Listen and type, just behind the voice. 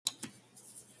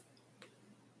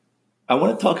I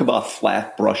want to talk about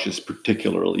flat brushes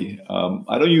particularly.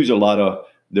 I don't use a lot of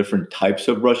different types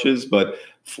of brushes, but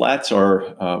flats are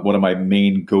one of my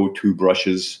main go-to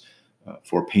brushes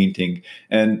for painting.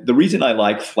 And the reason I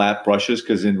like flat brushes,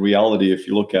 because in reality, if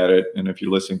you look at it, and if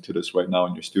you're listening to this right now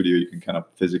in your studio, you can kind of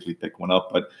physically pick one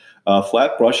up. But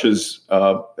flat brushes,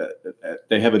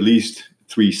 they have at least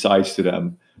three sides to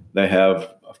them. They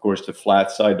have, of course, the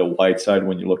flat side, the wide side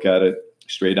when you look at it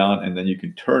straight on, and then you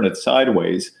can turn it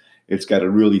sideways. It's got a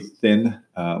really thin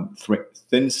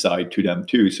side to them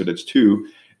too, so that's two.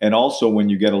 And also, when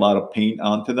you get a lot of paint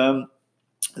onto them,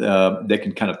 they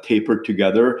can kind of taper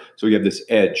together, so you have this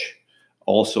edge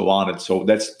also on it. So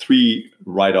that's three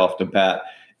right off the bat.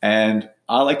 And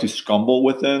I like to scumble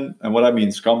with them. And what I mean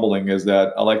scumbling is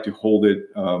that I like to hold it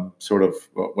sort of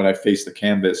when I face the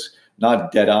canvas,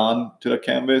 not dead on to the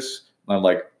canvas, not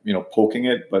like poking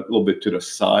it, but a little bit to the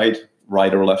side,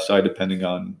 right or left side, depending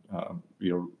on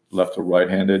you're left or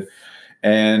right-handed.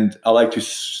 And I like to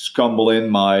scumble in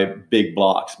my big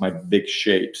blocks, my big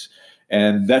shapes.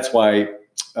 And that's why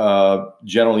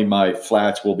generally my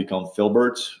flats will become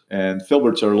filberts, and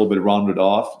filberts are a little bit rounded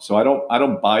off. So I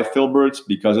don't buy filberts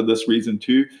because of this reason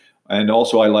too. And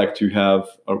also I like to have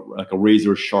like a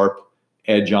razor sharp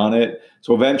edge on it.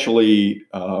 So eventually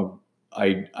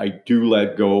I do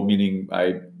let go, meaning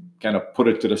I kind of put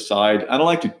it to the side. I don't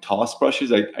like to toss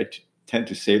brushes. I tend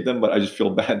to save them, but I just feel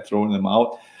bad throwing them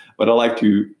out. But I like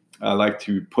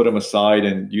to put them aside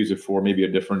and use it for maybe a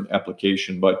different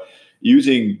application. But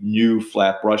using new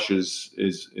flat brushes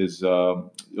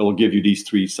it'll give you these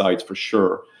three sides for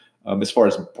sure. As far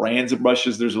as brands of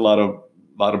brushes, there's a lot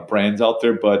of brands out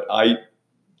there, but I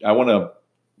want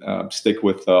to stick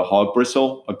with hog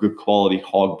bristle, a good quality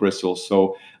hog bristle.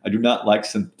 So I do not like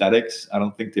synthetics. I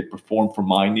don't think they perform for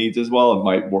my needs as well. It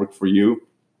might work for you.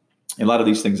 And a lot of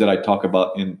these things that I talk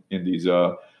about in these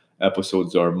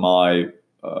episodes are my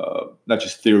not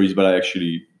just theories, but I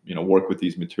actually work with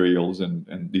these materials,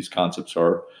 and these concepts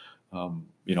are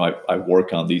I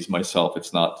work on these myself.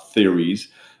 It's not theories,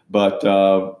 but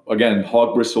again,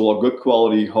 hog bristle, a good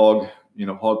quality hog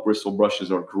bristle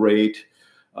brushes are great.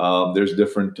 There's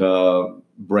different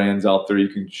brands out there. You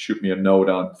can shoot me a note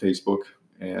on Facebook,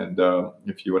 and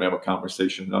if you want to have a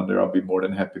conversation on there, I'll be more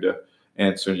than happy to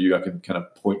answer you. I can kind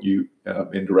of point you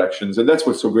in directions, and that's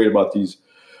what's so great about these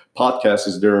podcasts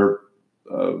is they're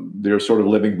sort of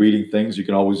living, breathing things. You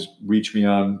can always reach me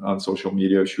on social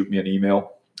media, shoot me an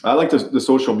email. I like the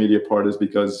social media part is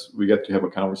because we get to have a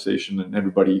conversation and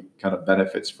everybody kind of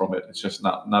benefits from it. It's just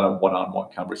not a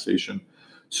one-on-one conversation.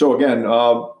 So again,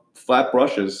 flat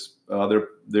brushes.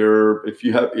 They're if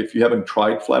you haven't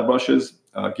tried flat brushes,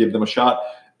 give them a shot.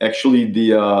 Actually,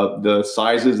 the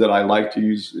sizes that I like to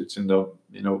use, it's in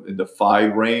the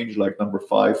 5 range, like number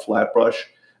 5 flat brush,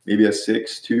 maybe a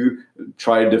 6 too.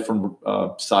 Try different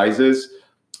sizes,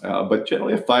 but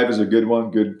generally a 5 is a good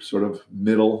one, good sort of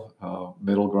middle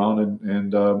ground,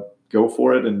 and go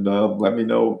for it. And let me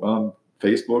know on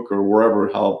Facebook or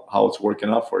wherever how it's working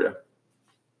out for you.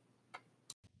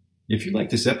 If you like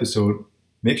this episode,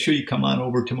 make sure you come on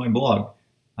over to my blog.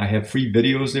 I have free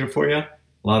videos there for you.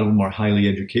 A lot of them are highly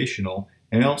educational,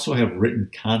 and I also have written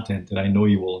content that I know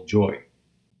you will enjoy.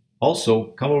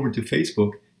 Also, come over to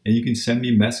Facebook and you can send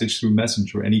me a message through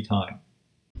Messenger anytime.